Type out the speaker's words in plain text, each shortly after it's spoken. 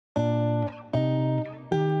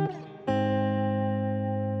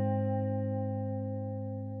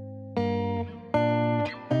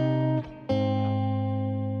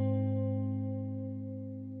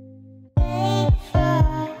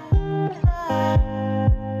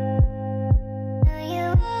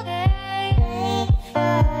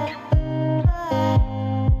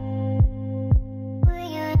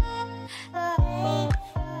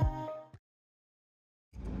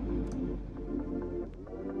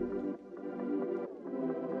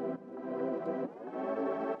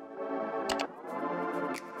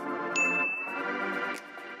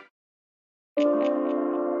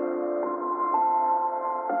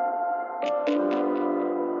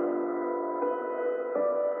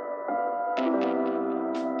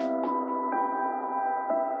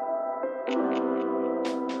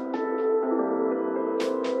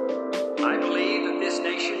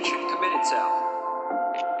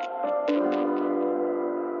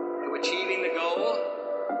achieving the goal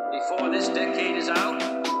before this decade is out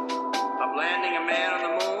of landing a man on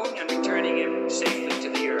the moon and returning him safely to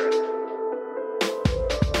the earth.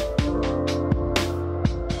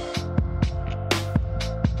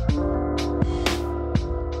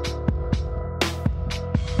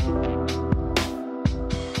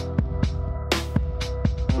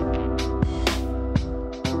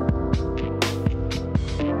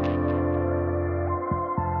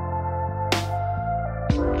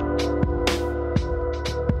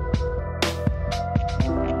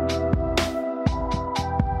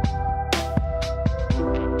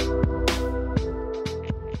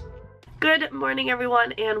 Good morning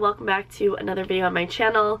everyone, and welcome back to another video on my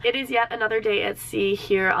channel. It is yet another day at sea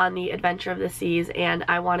here on the Adventure of the Seas, and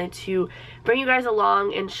I wanted to bring you guys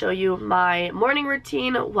along and show you my morning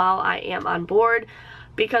routine while I am on board,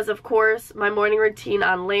 because of course my morning routine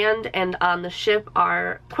on land and on the ship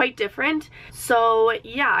are quite different. So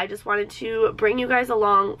yeah, I just wanted to bring you guys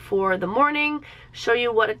along for the morning, show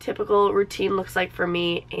you what a typical routine looks like for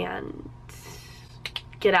me, and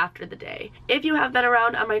get after the day. If you have been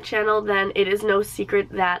around on my channel, then it is no secret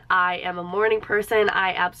that I am a morning person.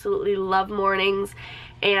 I absolutely love mornings,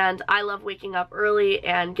 and I love waking up early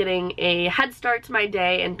and getting a head start to my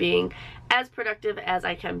day and being as productive as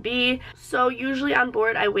I can be. So usually on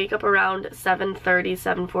board I wake up around 7:30,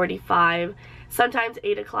 7:45, sometimes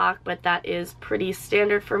 8 o'clock, but that is pretty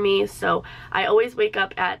standard for me. So I always wake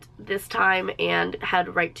up at this time and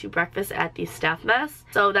head right to breakfast at the staff mess.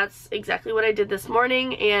 So that's exactly what I did this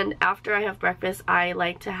morning, and after I have breakfast I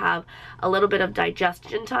like to have a little bit of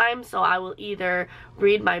digestion time. So I will either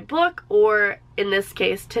read my book, or in this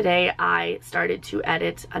case today I started to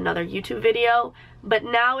edit another YouTube video. But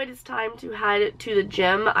now it is time to head to the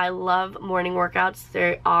gym. I love morning workouts.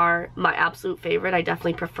 They are my absolute favorite. I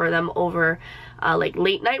definitely prefer them over like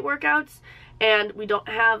late night workouts. And we don't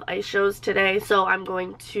have ice shows today, so I'm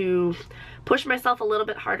going to push myself a little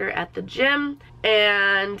bit harder at the gym.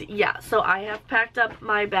 And yeah, so I have packed up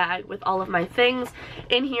my bag with all of my things.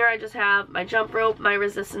 In here I just have my jump rope, my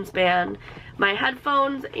resistance band, my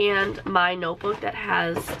headphones, and my notebook that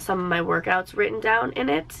has some of my workouts written down in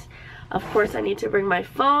it. Of course, I need to bring my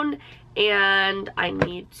phone, and I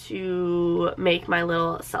need to make my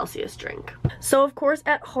little Celsius drink. So of course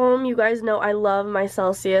at home, you guys know I love my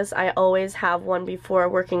Celsius. I always have one before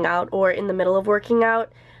working out or in the middle of working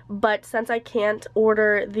out. But since I can't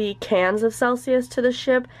order the cans of Celsius to the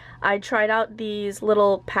ship, I tried out these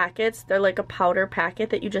little packets. They're like a powder packet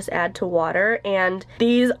that you just add to water, and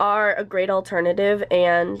these are a great alternative,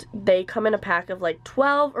 and they come in a pack of like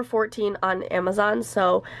 12 or 14 on Amazon.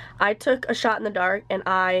 So I took a shot in the dark and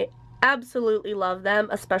I absolutely love them,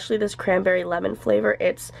 especially this cranberry lemon flavor.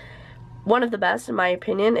 It's one of the best in my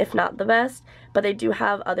opinion, if not the best, but they do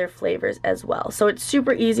have other flavors as well. So it's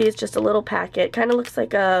super easy. It's just a little packet, kind of looks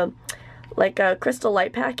like a Crystal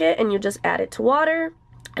Light packet, and you just add it to water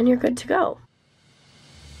and you're good to go.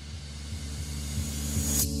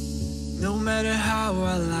 No matter how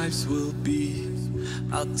our lives will be,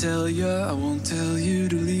 I'll tell you, I won't tell you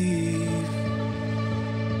to leave.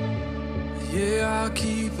 Yeah, I'll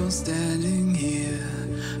keep on standing here.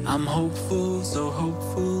 I'm hopeful, so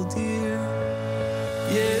hopeful, dear.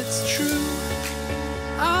 Yeah, it's true,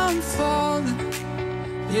 I'm falling.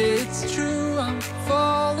 Yeah, it's true, I'm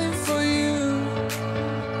falling for you.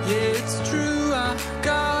 Yeah, it's true, I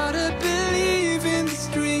gotta believe in this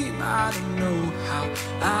dream. I don't know how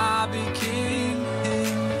I became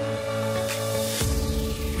him.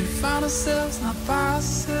 We found ourselves not by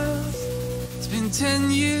ourselves. It's been 10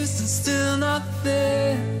 years and still not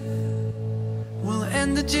there. We'll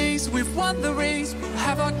end the chase, we've won the race. We'll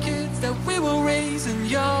have our kids that we will raise, and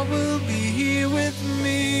y'all will be here with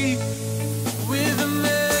me, with a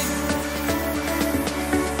man.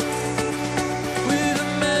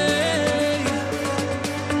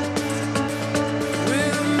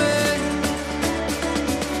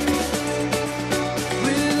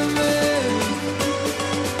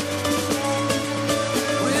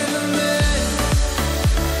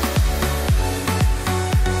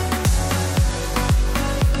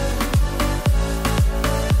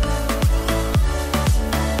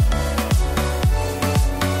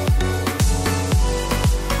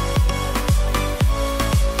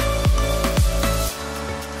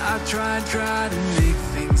 Try to make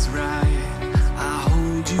things right. I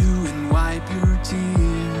hold you and wipe your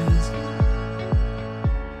tears.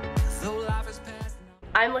 Though life is past.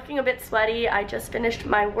 I'm looking a bit sweaty. I just finished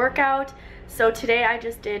my workout. So today I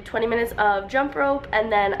just did 20 minutes of jump rope, and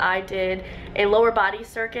then I did a lower body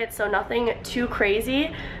circuit, so nothing too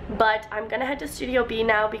crazy. But I'm gonna head to Studio B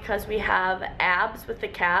now because we have abs with the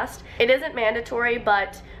cast. It isn't mandatory,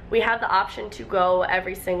 but we have the option to go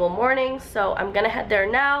every single morning, so I'm gonna head there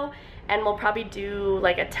now, and we'll probably do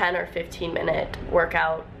like a 10 or 15 minute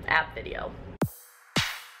workout app video.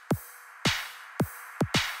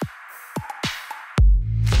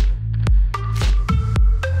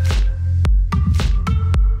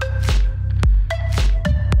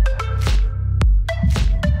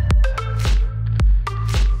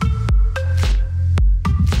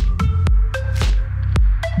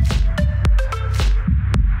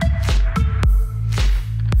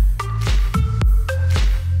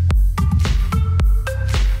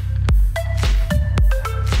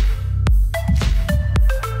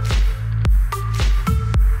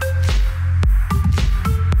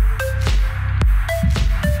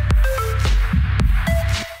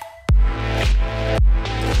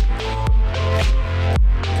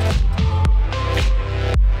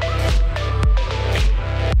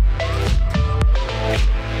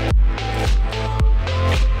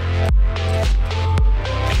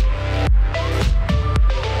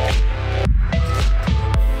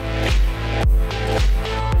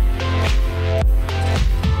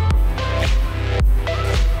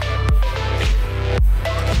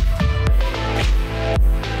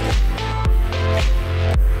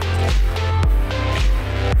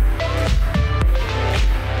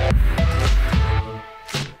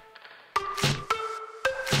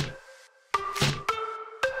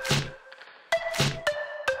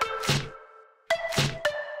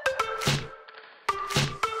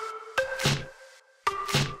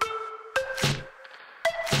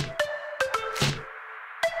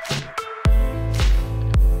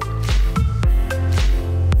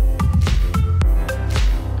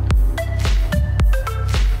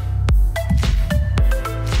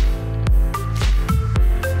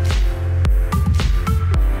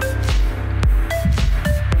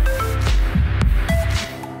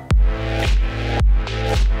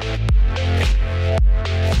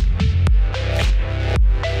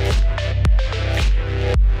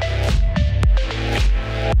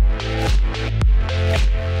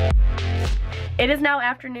 It is now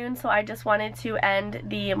afternoon, so I just wanted to end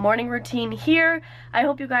the morning routine here. I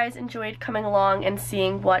hope you guys enjoyed coming along and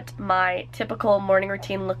seeing what my typical morning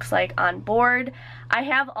routine looks like on board. I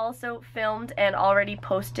have also filmed and already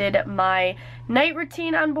posted my night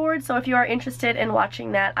routine on board, so if you are interested in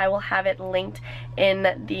watching that, I will have it linked in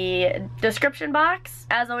the description box.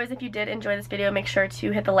 As always, if you did enjoy this video, make sure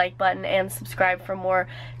to hit the like button and subscribe for more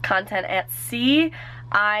content at sea.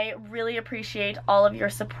 I really appreciate all of your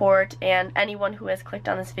support, and anyone who has clicked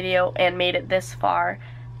on this video and made it this far,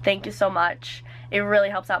 thank you so much. It really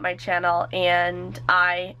helps out my channel, and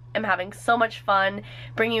I am having so much fun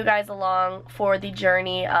bringing you guys along for the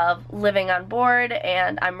journey of living on board,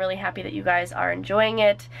 and I'm really happy that you guys are enjoying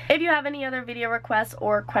it. If you have any other video requests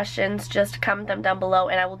or questions, just comment them down below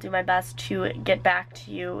and I will do my best to get back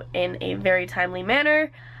to you in a very timely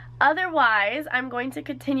manner. Otherwise, I'm going to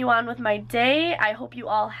continue on with my day. I hope you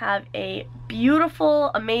all have a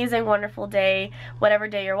beautiful, amazing, wonderful day, whatever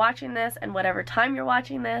day you're watching this and whatever time you're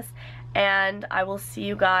watching this, and I will see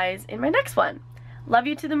you guys in my next one. Love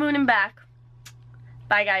you to the moon and back.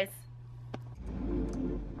 Bye, guys.